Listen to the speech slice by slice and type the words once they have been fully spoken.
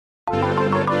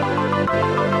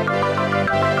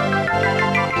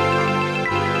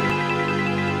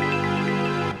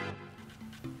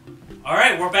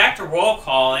we're back to roll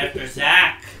call after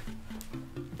Zach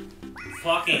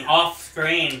fucking off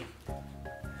screen.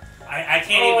 I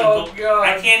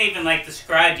can't even like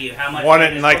describe to you how much. Won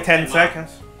it in like 10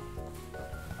 seconds.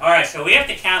 Alright, so we have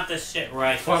to count this shit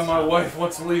right. Why my wife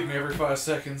wants to leave me every 5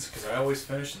 seconds because I always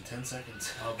finish in 10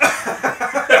 seconds. Okay.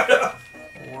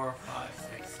 4, 5,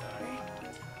 6, 7,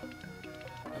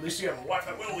 8. At least you have a wife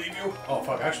that will leave you. Oh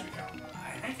fuck, I should be counting.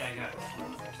 I think I got it.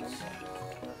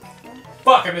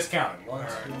 Fuck, I miscounted. 1,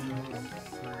 2, 3,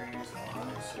 4,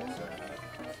 5, 6, 7, 8.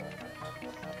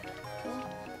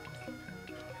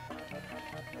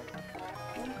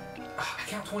 I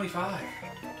count 25.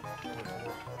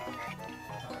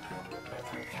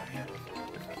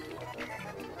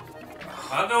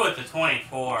 I'll go with the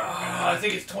 24. I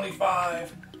think it's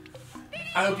 25.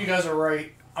 I hope you guys are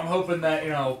right. I'm hoping that, you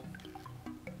know...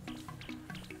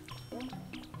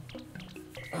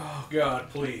 Oh, God,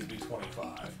 please be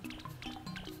 25.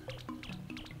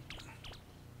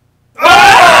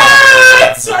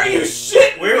 What? Are you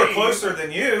shitting We were me? closer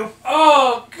than you.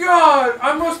 Oh, God!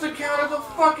 I must have counted the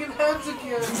fucking heads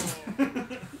again.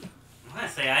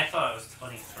 Honestly, I thought it was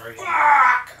 23.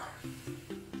 Fuck!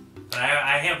 But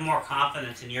I have more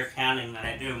confidence in your counting than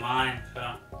I do mine,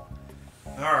 so...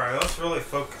 Alright, let's really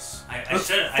focus. I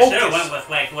should have went with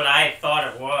like what I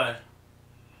thought it was.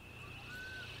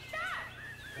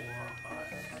 4, 5,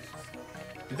 6.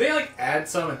 Did they like add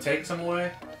some and take some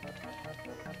away?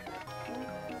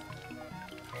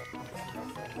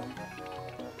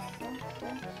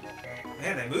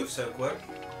 Man, they move so quick.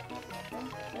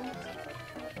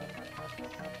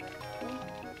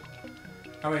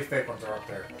 How many fake ones are up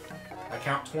there? I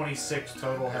count 26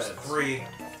 total heads. There's 3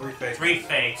 fakes. 3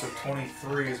 fakes. So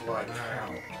 23 is what I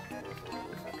count.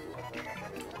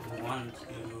 1,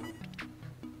 2.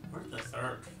 Where's the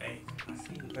third fake? I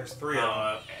see. There's 3 of them.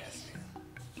 Oh, okay. I see.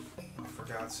 Oh, for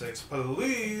God's sakes,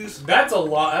 please. That's a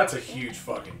lot. That's a huge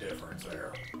fucking difference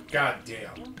there. God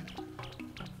damn.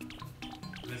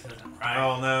 This isn't right.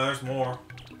 Oh no, there's more.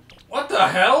 What the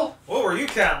hell? What were you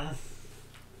counting?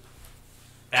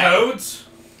 Toads?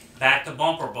 Back to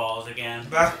bumper balls again.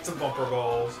 Back to bumper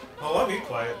balls. Oh, let me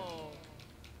play it.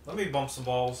 Let me bump some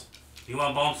balls. You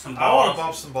want to bump some I want balls? to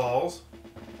bump some balls.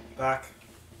 Back.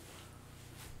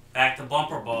 Back to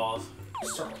bumper balls.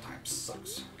 Circle time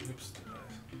sucks. Oops.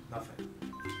 Nothing.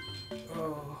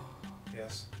 Oh.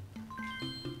 Yes.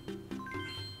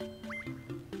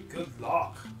 Good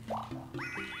luck.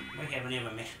 We haven't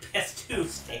even made it past 2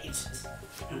 stages.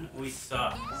 We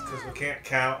suck. It's because we can't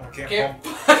count. We can't Can't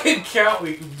bump. fucking count.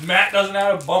 Matt doesn't know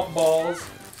how to bump balls.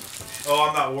 Oh,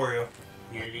 I'm not Wario.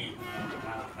 You're the,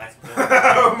 no, that's good.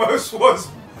 I almost was.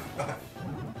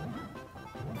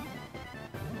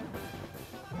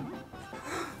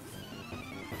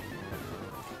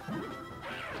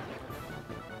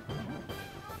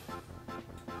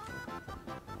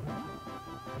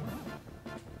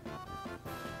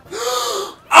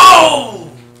 Oh!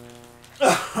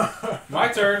 My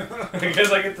turn. I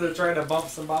guess I get to try to bump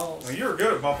some balls. Well, you were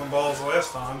good at bumping balls the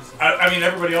last time. So. I mean,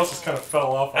 everybody else just kind of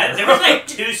fell off. There was like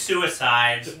 2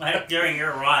 suicides like, during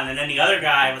your run, and then the other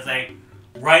guy was like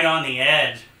right on the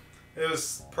edge. It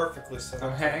was perfectly set.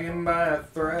 I'm hanging by a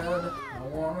thread. I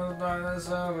wanna start this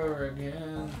over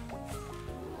again.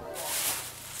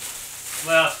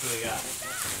 What else do we got?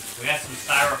 We got some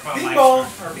styrofoam. Bing ice bong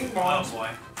cream. or bing Oh bongs. boy.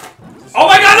 Oh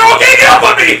my God! They're all getting up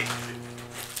on me!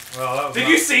 Well, that was Did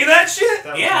not, you see that shit?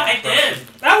 that was Yeah, not I impressive.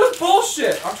 did. That was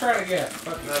bullshit. I'm trying again.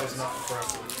 That was not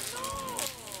impressive.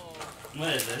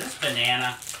 What is it? This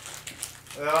banana.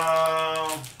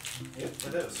 Yep,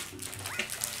 it is.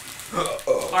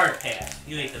 Hard pass.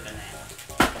 You ate the banana.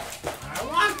 I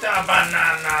want the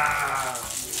banana.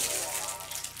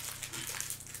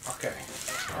 Okay.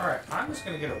 All right. I'm just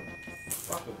gonna get a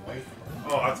fucking way from it.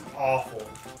 Oh, that's awful.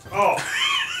 Oh.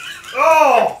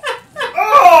 Oh.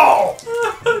 Oh.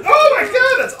 Oh my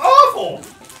God, that's awful.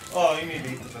 Oh, you need to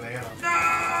eat the banana.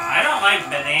 I don't like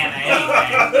banana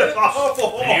anything. That's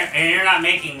awful. And you're not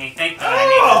making me think that I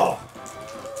need Oh.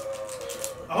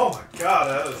 Oh my God,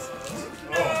 that is.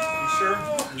 Oh, you sure?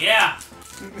 it. Yeah.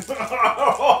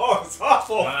 Oh, it's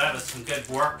awful. Well, that was some good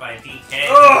work by DK.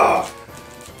 Oh.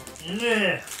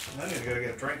 Yeah. I need to go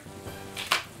get a drink.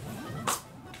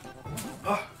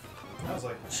 Oh, that was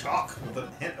like chalk with a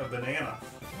hint of banana.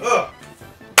 Oh.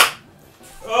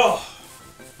 Oh.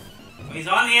 He's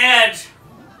on the edge.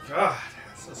 God,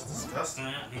 this is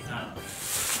disgusting. He's not.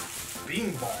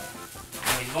 Bing bong.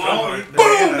 He's going Don't for eat it.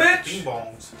 Boom, banana bitch! Bing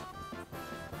bongs.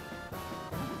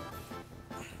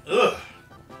 Ugh.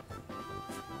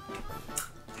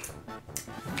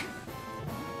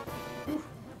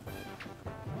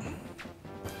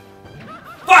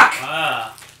 Fuck!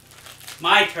 Ah.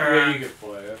 My Yeah, turn. you can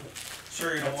play it.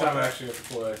 Sure you don't Next want time I that? actually have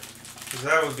to play. Because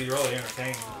that would be really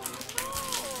entertaining.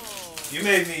 You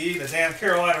made me eat a damn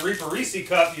Carolina Reaper Reese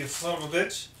cup, you son of a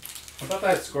bitch. I thought that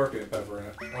had scorpion pepper in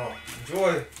it. Oh,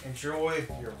 enjoy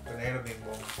your banana bean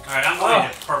bowl. Alright, I'm going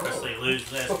to purposely lose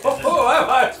this. Oh, fuck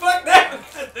that!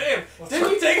 God damn! Didn't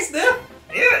you take a sniff?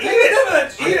 Eat it!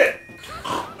 Eat it!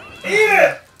 Eat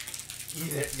it!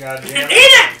 Eat it, goddamn. Eat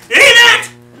it! Eat it!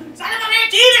 Son of a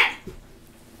bitch, eat it!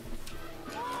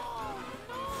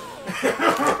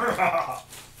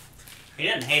 He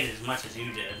didn't hate it as much as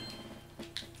you did.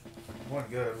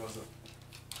 Wasn't good, was it?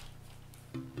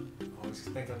 Always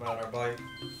thinking about our bite.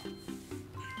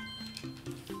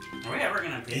 Are we ever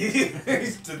gonna be?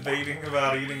 He's debating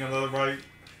about eating another bite.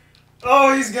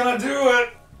 Oh, he's gonna do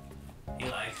it! He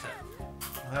likes it.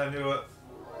 I knew it.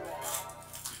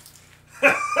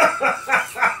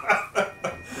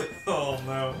 Oh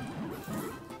no.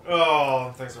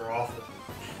 Oh, things are awful.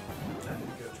 I need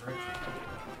to get a drink.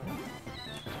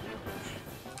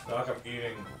 Doc, I'm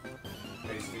eating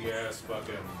tasty ass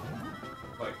fucking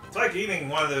like. It's like eating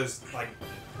one of those, like,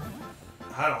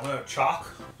 I don't know, chalk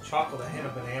with a hint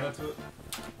of banana to it.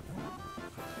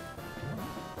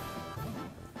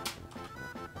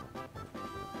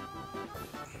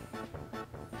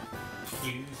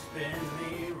 You spin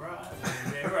me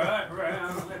right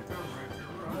round, let the record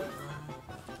right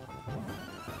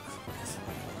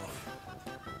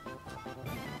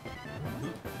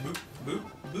Boop, boop,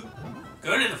 boop.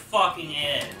 Go to the fucking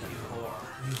edge, you whore.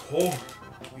 You whore.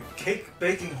 You cake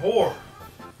baking whore.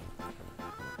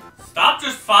 Stop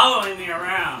just following me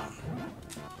around.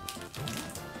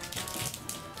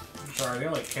 Sorry, the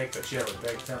only cake that she ever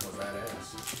baked him was that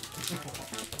ass.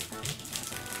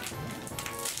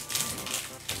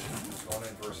 Going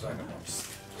in for a second one.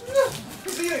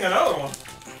 He's eating another one.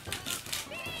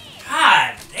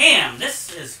 God damn, this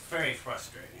is very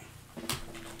frustrating.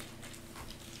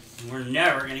 We're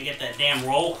never gonna get that damn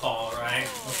roll call right.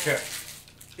 Okay.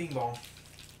 Bing bong.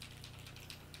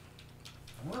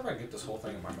 I wonder if I get this whole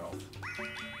thing in my mouth.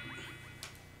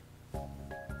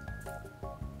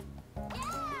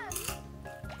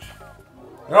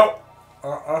 Nope.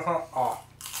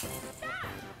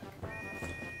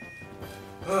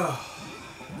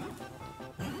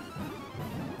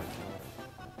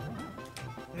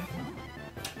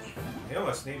 You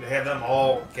almost need to have them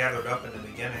all gathered up in the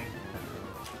beginning.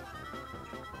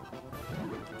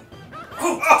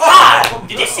 Oh, God!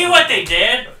 Did you see what they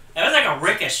did? That was like a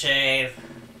ricochet.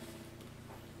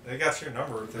 They got your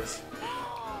number with this.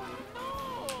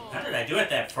 How did I do it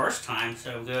that first time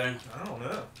so good? I don't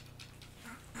know.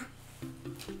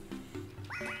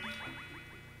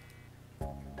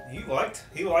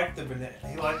 He liked the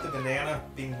banana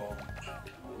bing bong.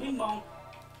 Bing bong.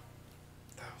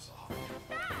 That was awful.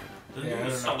 The Yeah, I new don't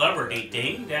know. celebrity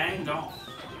ding dang dong.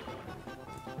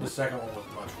 The second one was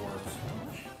much worse.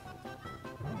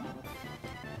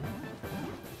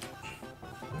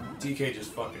 DK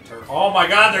just fucking turned. Oh my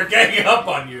god, they're ganging up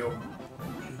on you!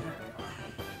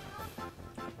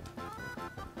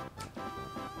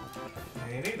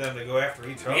 You need them to go after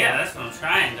each other. Yeah, that's what I'm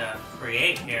trying to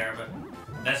create here, but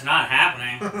that's not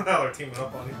happening. Now they're teaming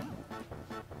up on you.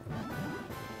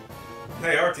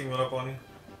 They are teaming up on you.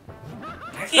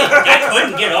 I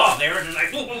couldn't get off. They were just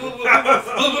like.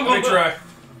 Let me try.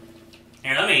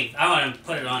 Here, I want to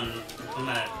put it on. I'm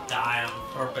gonna die on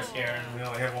purpose here. We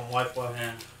only have one life left.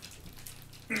 Yeah.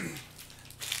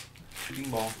 Bing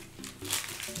bong.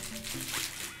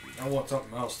 I want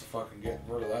something else to fucking get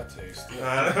rid of that taste.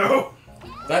 I know.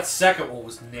 That second one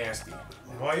was nasty.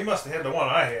 Well, you must have had the one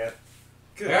I had.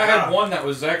 Good I had God. one that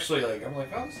was actually like, I'm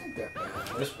like, oh, this ain't that bad.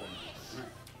 This one.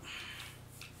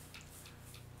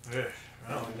 Ugh, I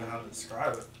don't even know how to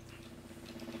describe it.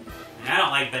 And I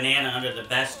don't like banana under the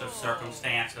best of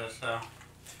circumstances, so.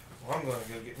 Well, I'm going to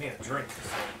go get me a drink. So,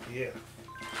 yeah.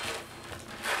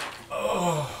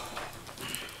 Oh.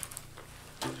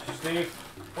 Steve,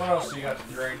 what else you got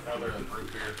to drink other than root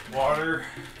beer? Water.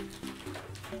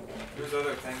 There's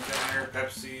other things in there.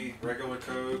 Pepsi, regular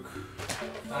Coke.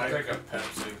 I'll take a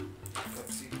Pepsi.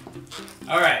 Pepsi.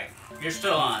 Alright, you're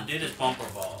still on. Do this bumper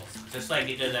balls. Just like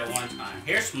you did that one time.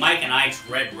 Here's Mike and Ike's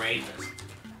Red Rages.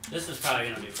 This is probably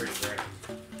going to be pretty great.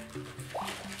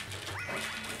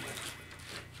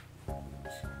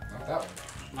 Not that one.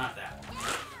 Not that one.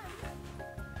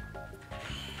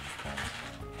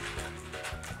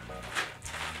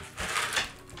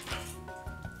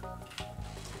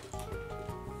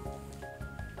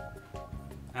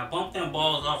 Now bump them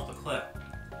balls off the clip.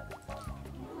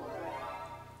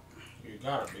 You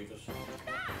got it, Beavis.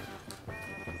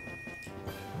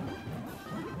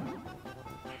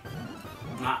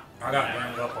 Not. I got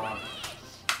burned up on.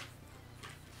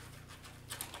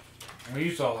 We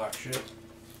used all that shit.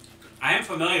 I am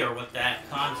familiar with that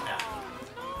concept.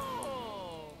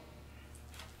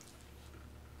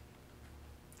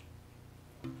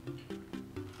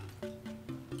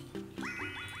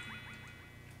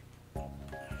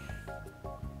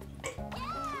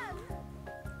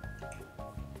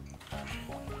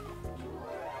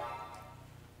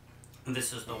 And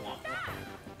this is the one.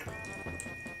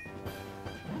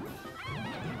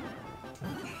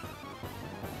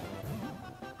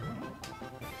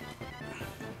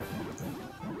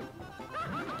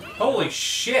 Holy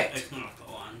shit! It's not the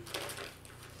one.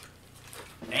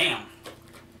 Damn.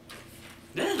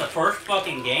 This is the first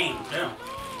fucking game, too.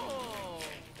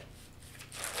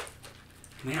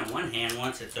 I mean, on one hand,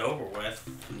 once it's over with,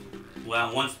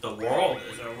 well, once the world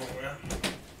is over with.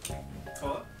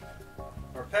 Well,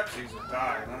 our Pepsi's are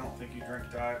diet. I don't think you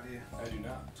drink diet, do you? I do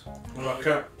not. What about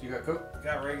Coke? You got Coke? We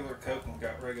got regular Coke and we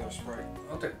got regular Sprite.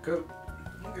 I'll take a Coke.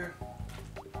 Okay.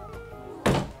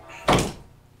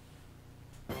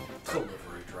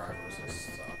 Delivery drivers, they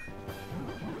suck.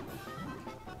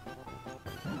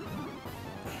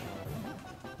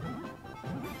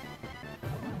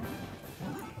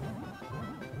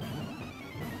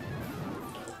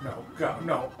 No, God,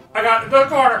 no. I got the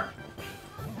corner!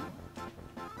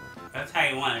 That's how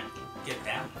you want to get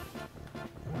down.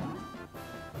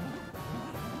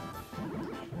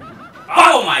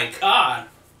 Oh my god!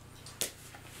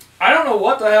 I don't know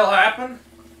what the hell happened.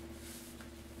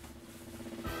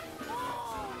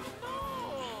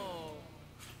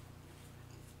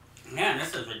 Man,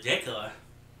 this is ridiculous.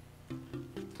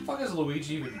 What the fuck is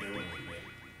Luigi even doing with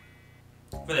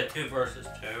me? For the 2 versus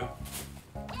 2.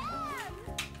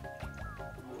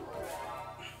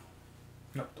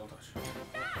 No, don't touch.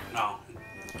 No.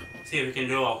 See if we can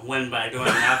do a win by doing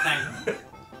nothing.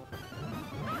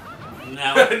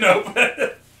 No. Nope.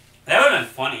 That would have been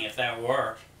funny if that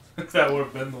worked. That would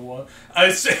have been the one.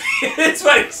 It's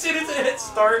funny, as soon as it hit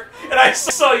start, and I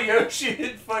saw Yoshi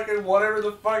and fucking whatever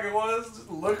the fuck it was,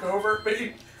 just look over at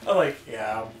me. I'm like,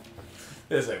 yeah,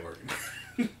 this ain't working.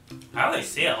 I always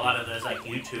see a lot of those like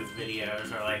YouTube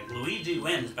videos are like Luigi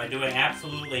wins by doing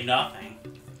absolutely nothing.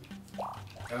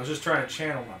 I was just trying to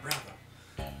channel my brother.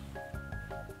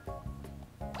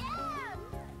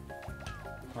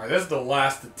 Alright, this is the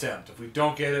last attempt. If we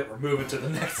don't get it, we're moving to the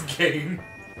next game.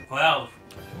 Well,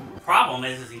 the problem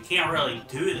is you can't really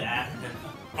do that.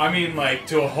 I mean, like,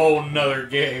 to a whole nother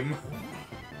game.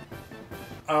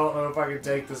 I don't know if I can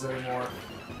take this anymore.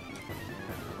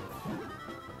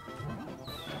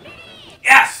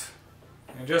 Yes!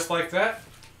 And just like that,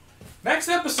 next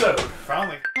episode!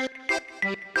 Finally.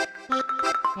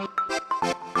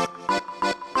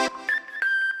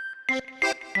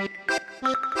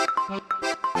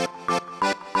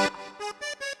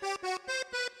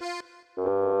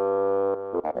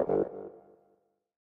 Thank you.